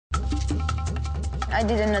I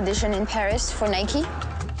did an audition in Paris for Nike.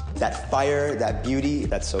 That fire, that beauty,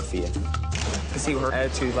 that's Sophia. To see her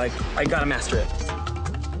attitude, like, I gotta master it.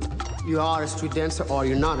 You are a street dancer or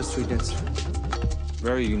you're not a street dancer.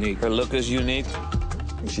 Very unique. Her look is unique.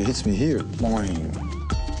 She hits me here. Boing.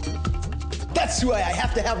 That's why I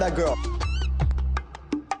have to have that girl.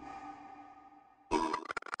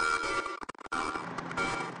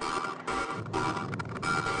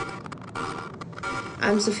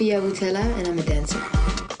 I'm Sophia Butella, and I'm a dancer.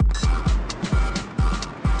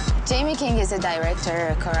 Jamie King is a director,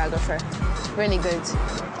 a choreographer, really good.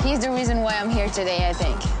 He's the reason why I'm here today, I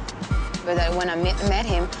think. But when I met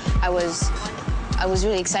him, I was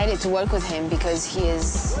really excited to work with him because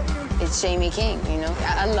it's Jamie King, you know?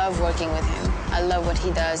 I love working with him. I love what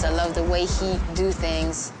he does. I love the way he do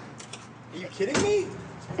things. Are you kidding me?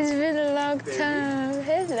 It's been a long time.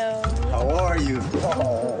 Hello. How are you?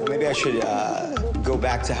 Oh, maybe I should go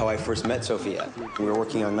back to how I first met Sophia. We were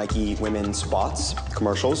working on Nike women's spots,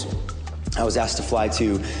 commercials. I was asked to fly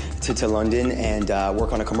to London and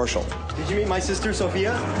work on a commercial. Did you meet my sister,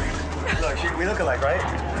 Sophia? Look, we look alike, right?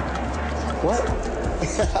 What?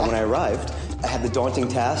 When I arrived, I had the daunting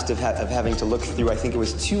task of having to look through, I think it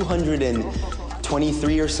was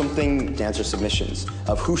 223 or something dancer submissions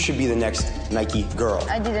of who should be the next Nike girl.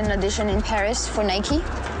 I did an audition in Paris for Nike.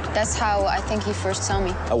 That's how I think he first saw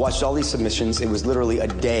me. I watched all these submissions. It was literally a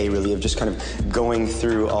day, really, of just kind of going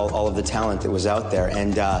through all of the talent that was out there.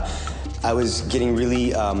 And I was getting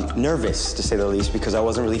really nervous, to say the least, because I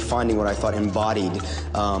wasn't really finding what I thought embodied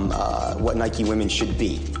what Nike women should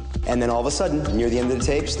be. And then all of a sudden, near the end of the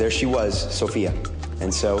tapes, there she was, Sophia.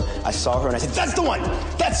 And so I saw her and I said, that's the one!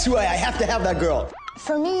 That's who I have to have that girl.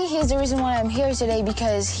 For me, he's the reason why I'm here today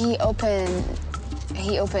because he opened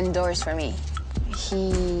doors for me.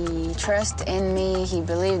 He trusted in me, he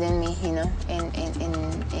believed in me, you know,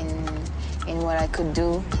 in what I could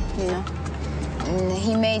do, you know. And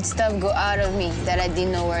he made stuff go out of me that I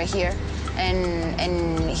didn't know were here.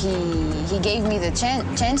 And he gave me the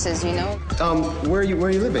chances, you know. Where are you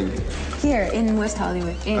living? Here in West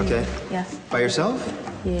Hollywood. Okay. Yeah. By yourself?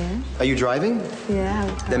 Yeah. Are you driving? Yeah.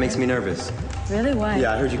 That makes me nervous. Really? Why?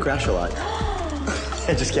 Yeah, I heard you crash a lot.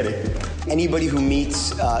 Just kidding. Anybody who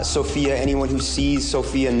meets Sophia, anyone who sees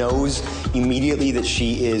Sophia knows immediately that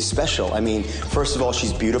she is special. I mean, first of all,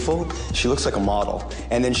 she's beautiful. She looks like a model.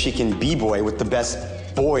 And then she can b-boy with the best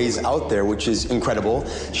boys out there, which is incredible.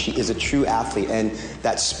 She is a true athlete. And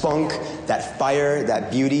that spunk, that fire,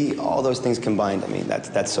 that beauty, all those things combined, I mean,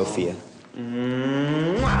 that's Sophia.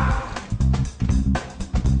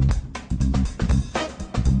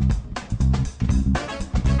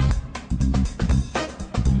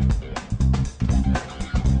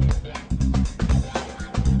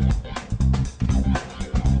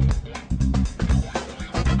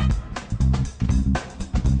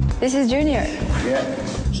 This is Junior. Yeah.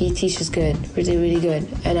 He teaches good, really, really good.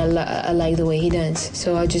 And I like the way he dances.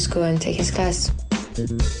 So I'll just go and take his class.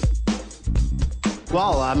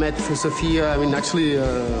 Well, I met Sophia, actually,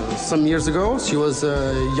 some years ago. She was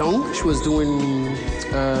young. She was doing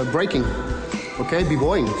breaking, okay,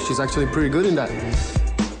 b-boying. She's actually pretty good in that.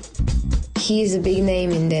 He's a big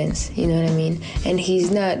name in dance, you know what I mean? And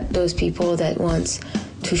he's not those people that wants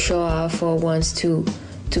to show off or wants to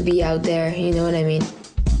be out there, you know what I mean?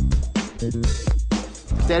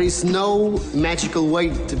 There is no magical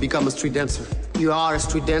way to become a street dancer. You are a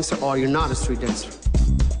street dancer or you're not a street dancer.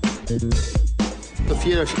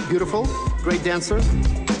 Sophia is beautiful, great dancer,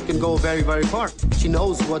 can go very, very far. She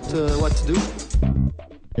knows what to do.